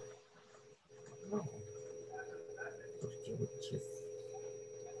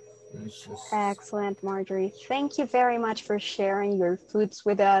 Excellent, Marjorie. Thank you very much for sharing your foods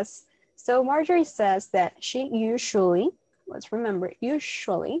with us. So Marjorie says that she usually, let's remember,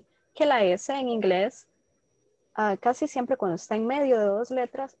 usually, que la S en inglés, casi siempre cuando está en medio de dos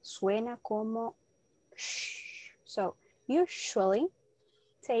letras, suena como sh. So, usually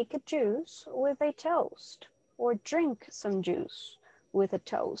take a juice with a toast or drink some juice with a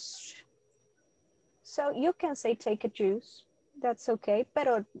toast. So you can say take a juice. That's okay,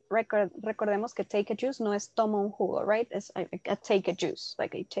 pero recordemos que take a juice no es toma un jugo, right? Es a take a juice,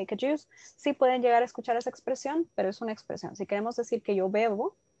 like a take a juice. Sí pueden llegar a escuchar esa expresión, pero es una expresión. Si queremos decir que yo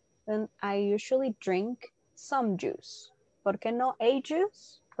bebo, then I usually drink some juice. ¿Por qué no a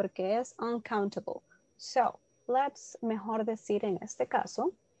juice? Porque es uncountable. So, let's mejor decir en este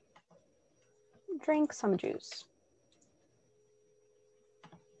caso, drink some juice.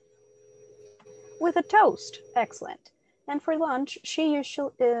 With a toast, excellent. And for lunch, she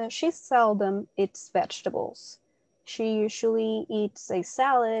seldom eats vegetables. She usually eats a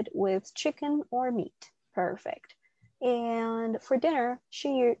salad with chicken or meat. Perfect. And for dinner,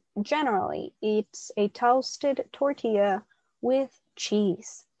 she generally eats a toasted tortilla with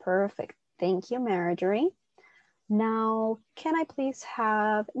cheese. Perfect. Thank you, Marjorie. Now, can I please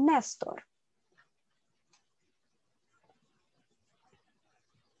have Nestor?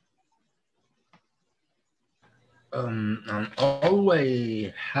 And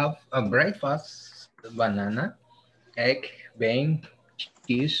always have a breakfast, banana, egg, bean,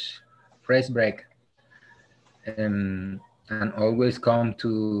 cheese, fresh bread. And always come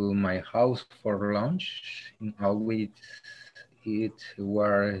to my house for lunch. And always eat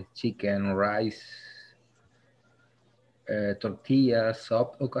were chicken, rice, tortilla,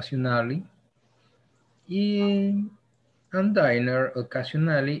 soup occasionally. And dinner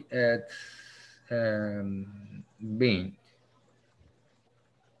occasionally at bean.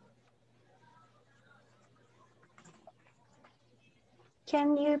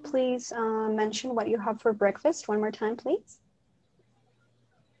 Can you please mention what you have for breakfast one more time, please?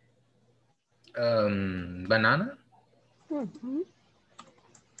 Banana,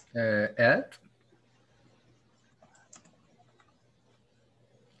 egg,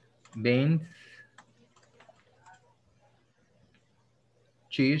 beans,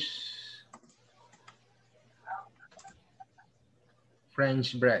 cheese,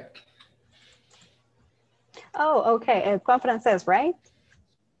 French bread. Oh, okay. Pan francés, right?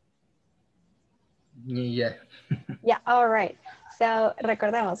 Yeah. Yeah, all right. So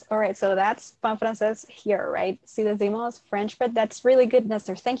recordemos. All right, so that's pan francés here, right? Si decimos French bread, that's really good,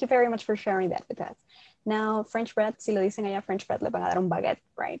 Nestor. Thank you very much for sharing that with us. Now, French bread, si lo dicen allá French bread, le van a dar un baguette,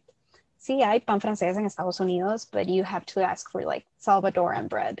 right? Sí, hay pan francés en Estados Unidos, but you have to ask for like Salvadoran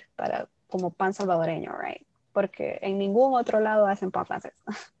bread, para como pan salvadoreño, right? Porque en ningún otro lado hacen pan francés,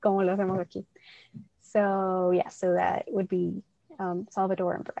 como lo hacemos aquí. So yeah, so that would be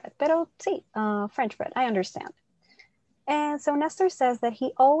Salvadoran bread. Pero sí, French bread, I understand. And so Nestor says that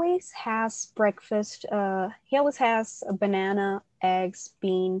he always has breakfast. He always has a banana, eggs,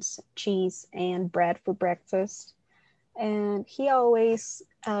 beans, cheese, and bread for breakfast. And he always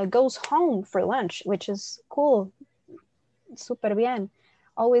goes home for lunch, which is cool. Super bien.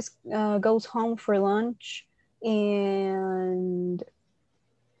 Always goes home for lunch. And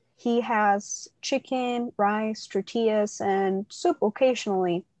he has chicken, rice, tortillas, and soup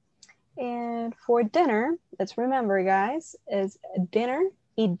occasionally. And for dinner, let's remember, guys, is dinner.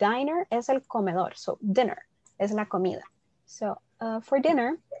 Y diner es el comedor. So dinner es la comida. So for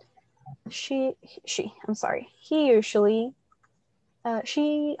dinner, he usually,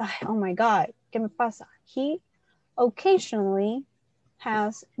 oh my God, ¿qué me pasa? He occasionally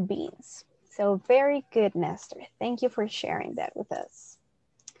has beans. So very good, Nestor. Thank you for sharing that with us.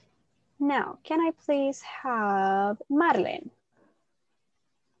 Now, can I please have Marlene?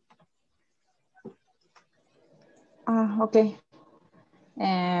 Okay.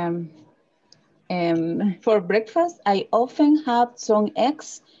 For breakfast, I often have some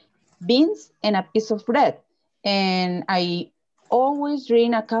eggs, beans, and a piece of bread. And I always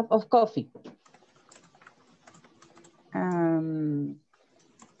drink a cup of coffee.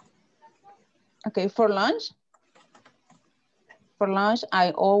 Okay, for lunch,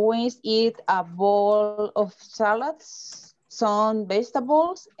 I always eat a bowl of salads, some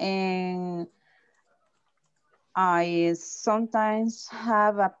vegetables, and I sometimes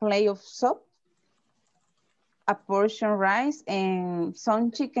have a plate of soup, a portion rice, and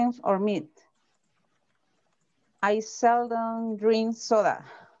some chicken or meat. I seldom drink soda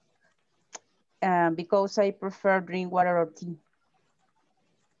because I prefer drink water or tea.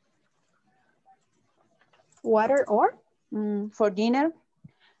 Water or? For dinner,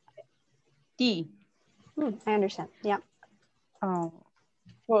 tea. I understand, yeah.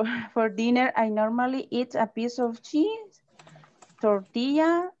 For dinner, I normally eat a piece of cheese,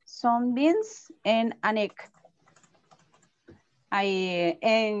 tortilla, some beans, and an egg. I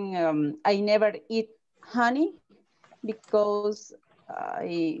never eat honey because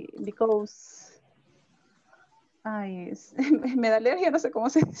me da alergia, no sé cómo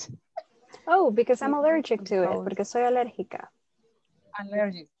se dice. Oh, because I'm allergic to it, porque soy alérgica.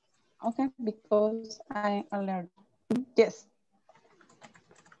 Allergic. Okay, because I'm allergic. Yes.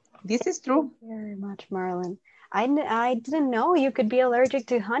 This is true. Thank you very much, Marlon. I didn't know you could be allergic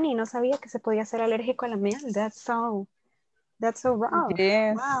to honey. No sabía que se podía ser alérgico a la miel. That's so rough.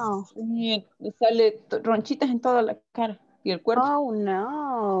 Yes. Wow. Sí, le sale ronchitas en toda la cara y el cuerpo. Oh,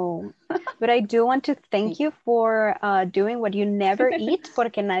 no. But I do want to thank you for doing what you never eat,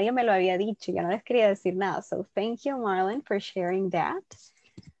 porque nadie me lo había dicho. Yo no les quería decir nada. So thank you, Marlon, for sharing that.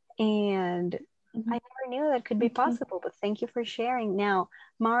 And I never knew that could be possible, but thank you for sharing. Now,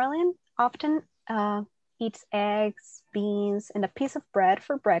 Marlon often eats eggs, beans, and a piece of bread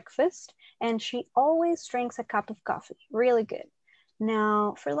for breakfast, and she always drinks a cup of coffee. Really good.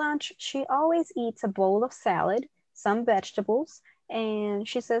 Now, for lunch, she always eats a bowl of salad, some vegetables, and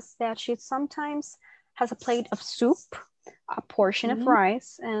she says that she sometimes has a plate of soup, a portion of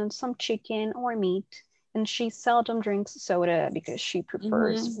rice, and some chicken or meat. And she seldom drinks soda because she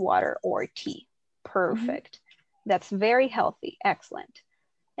prefers water or tea. Perfect. That's very healthy. Excellent.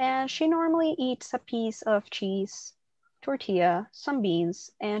 And she normally eats a piece of cheese, tortilla, some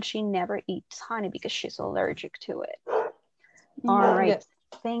beans, and she never eats honey because she's allergic to it. All right. Yes.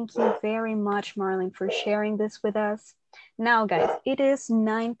 Thank you very much, Marlene, for sharing this with us. Now, guys, it is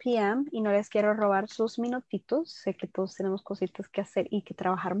 9 p.m. y no les quiero robar sus minutitos. Sé que todos tenemos cositas que hacer y que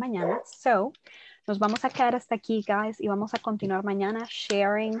trabajar mañana. So, nos vamos a quedar hasta aquí, guys, y vamos a continuar mañana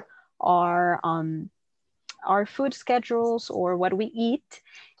sharing our food schedules or what we eat.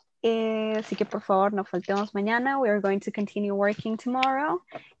 Así que, por favor, no faltemos mañana. We are going to continue working tomorrow.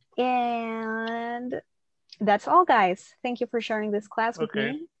 And that's all, guys. Thank you for sharing this class with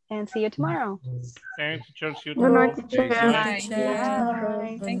me. And see you tomorrow. Thanks, teacher. See you Good night, tomorrow. teacher. Bye. Teacher.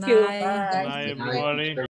 Bye. Good Thank you. night. Bye, everybody.